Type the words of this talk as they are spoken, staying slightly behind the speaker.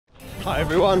Hi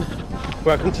everyone,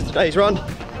 welcome to today's run.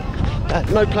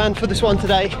 No plan for this one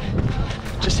today,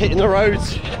 just hitting the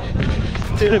roads,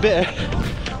 doing a bit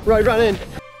of road running.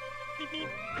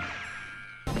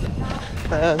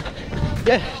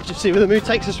 Yeah, just see where the mood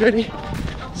takes us really.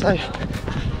 So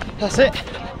that's it,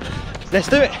 let's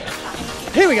do it.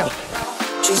 Here we go.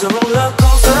 She's a roller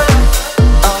coaster,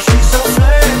 oh she's so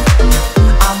flame.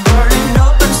 I'm burning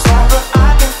up inside but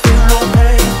I can feel no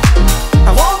pain. I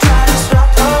won't try to stop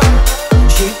her,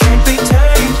 she can't be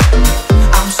tamed.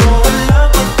 I'm so in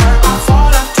love with her, I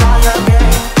fall and try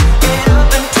again. Get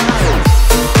up and try,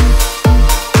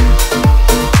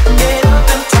 get up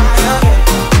and try again.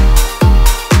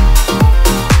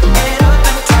 Get up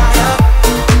and try again.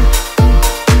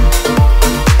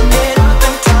 Get up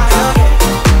and try again.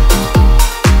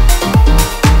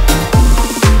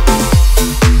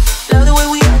 Love the way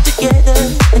we are together,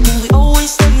 I think we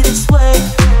always stay this way.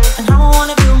 And how I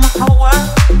wanna build my whole world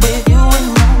with you and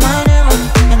my never.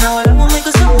 And now our love will make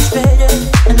us so much better,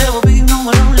 and there will be no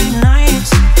more lonely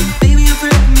nights. Baby, if you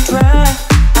let me try,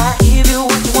 I give you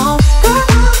what you want.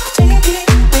 Girl, take it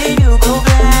when you go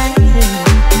blind.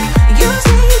 You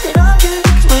say that I'm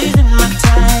just wasting my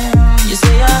time. You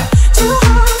say I'm too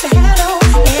hard to handle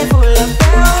and full of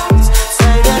bounds.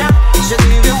 Say that I should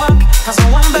give you up, 'cause I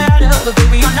want better, but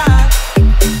baby you're not.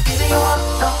 Giving you up,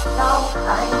 no, no,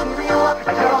 I ain't giving you up.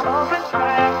 Get up and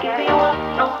try, giving you up,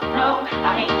 no, no,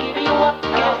 I ain't giving you up.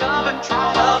 Get up and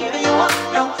try, giving you up,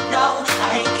 no, no,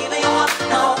 I ain't giving you up,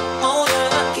 no, oh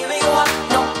yeah, giving you up,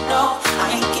 no, no,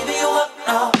 I ain't giving you up,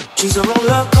 no. She's a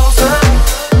roller coaster,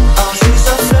 oh she's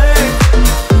a flame.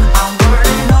 I'm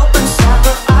burning up inside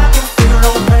but I can feel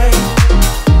no pain.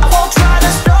 I won't try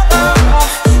to stop her,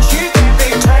 she can't be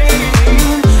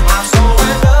tamed. I'm so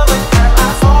in love with her, I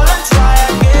fall and try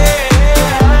again.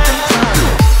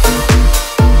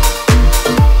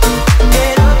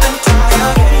 Get up and try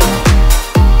again.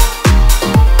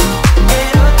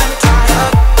 Get up and try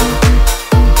again.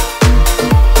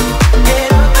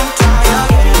 Get up and try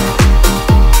again.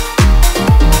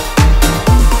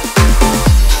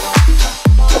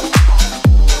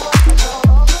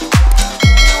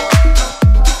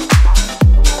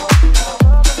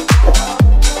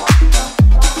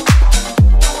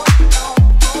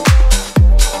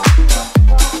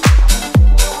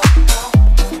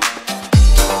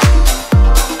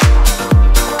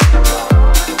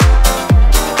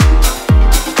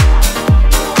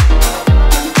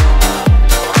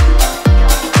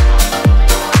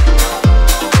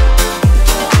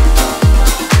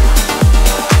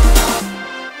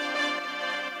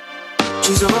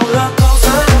 She's a roller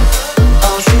coaster,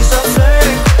 oh she's a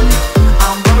flame.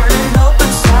 I'm burning up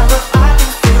inside but I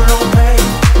can feel no pain.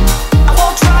 I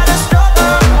won't try to stop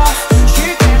her, she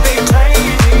can't be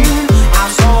tamed.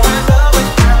 I'm so in love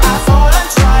with her, I fall and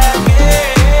try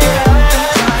again.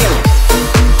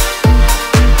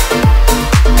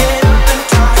 Get up and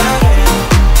try again.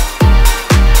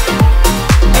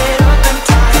 Get up and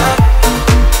try again.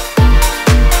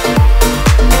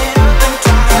 Get up and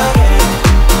try again.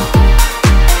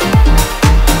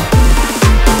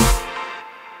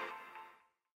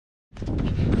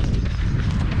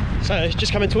 So it's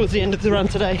just coming towards the end of the run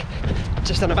today,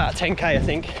 just done about 10k I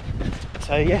think.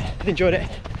 So yeah, I've enjoyed it.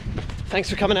 Thanks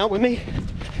for coming out with me.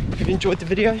 If you've enjoyed the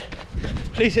video,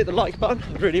 please hit the like button,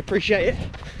 I'd really appreciate it.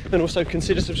 And also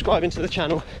consider subscribing to the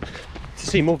channel to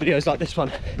see more videos like this one.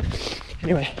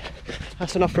 Anyway,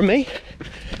 that's enough from me.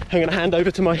 I'm gonna hand over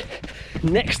to my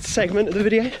next segment of the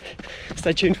video.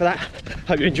 Stay tuned for that.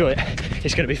 Hope you enjoy it.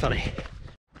 It's gonna be funny.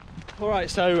 Alright,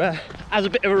 so as a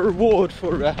bit of a reward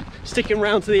for sticking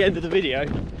around to the end of the video,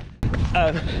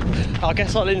 I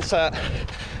guess I'll insert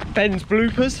Ben's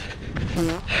bloopers.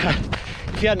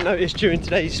 If you hadn't noticed during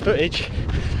today's footage,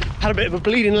 had a bit of a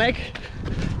bleeding leg,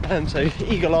 so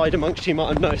eagle-eyed amongst you might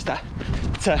have noticed that.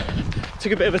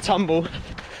 Took a bit of a tumble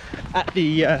at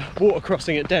the water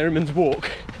crossing at Dairyman's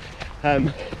Walk.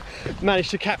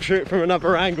 Managed to capture it from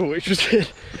another angle, which was good.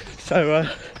 So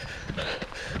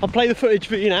I'll play the footage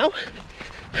for you now.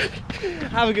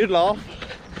 Have a good laugh.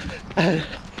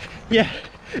 Yeah,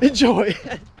 enjoy.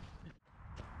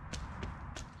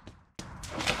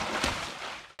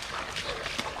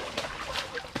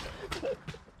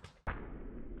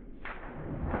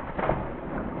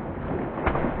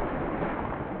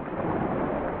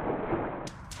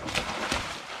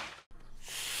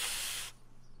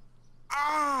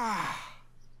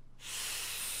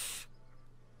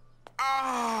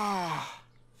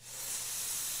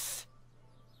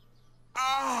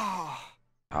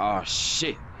 Oh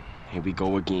shit, here we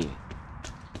go again.